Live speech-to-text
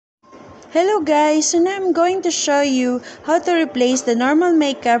Hello guys, so now I'm going to show you how to replace the normal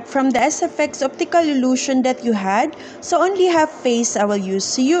makeup from the SFX optical illusion that you had. So only half face I will use.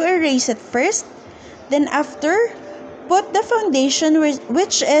 So you erase it first. Then after, put the foundation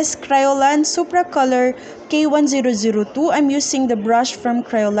which is KRYOLAN Supra Color K1002. I'm using the brush from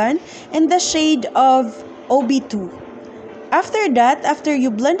KRYOLAN and the shade of OB2. After that, after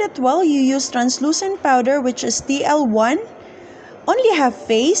you blend it well, you use translucent powder which is TL1. Only half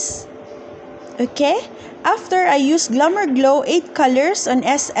face. Okay, after I use Glamour Glow 8 colors on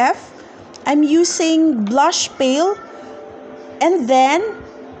SF, I'm using blush pale, and then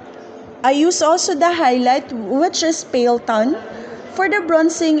I use also the highlight which is pale tone. For the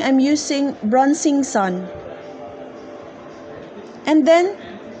bronzing, I'm using Bronzing Sun. And then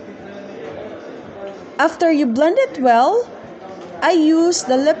after you blend it well, I use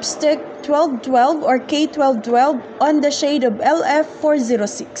the lipstick 1212 or K1212 on the shade of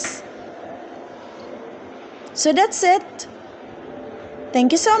LF406. So that's it.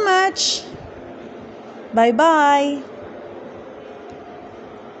 Thank you so much. Bye-bye.